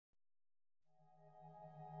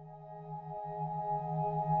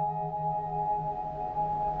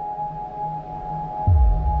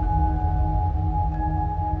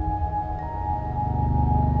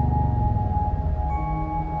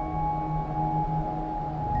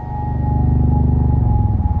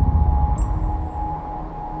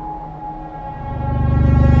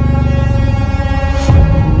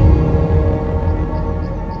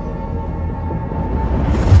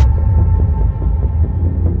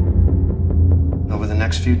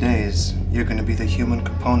next few days, you're going to be the human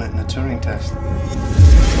component in a Turing test.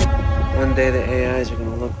 One day the AIs are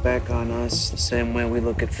going to look back on us the same way we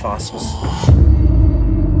look at fossils.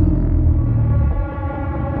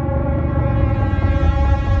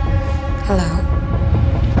 Hello?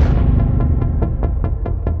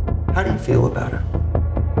 How do you feel about her?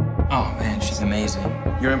 Oh man, she's amazing.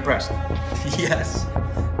 You're impressed? Yes.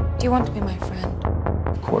 Do you want to be my friend?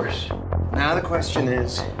 Of course. Now the question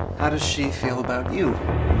is, how does she feel about you?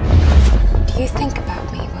 Do you think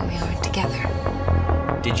about me when we aren't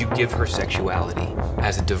together? Did you give her sexuality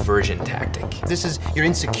as a diversion tactic? This is your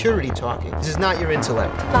insecurity talking. This is not your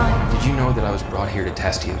intellect. Did you know that I was brought here to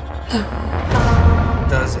test you?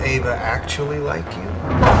 Does Ava actually like you?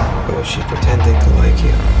 Or is she pretending to like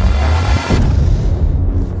you?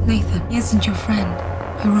 Nathan, he isn't your friend.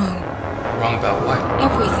 You're wrong. Wrong about what?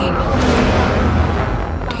 Everything.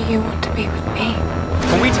 Do you want to be with me?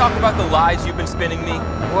 Can we talk about the lies you've been spinning me?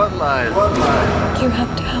 What lies? What lies? You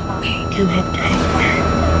have to help me. You have to help me.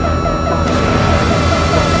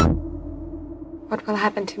 What will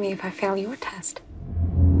happen to me if I fail your test?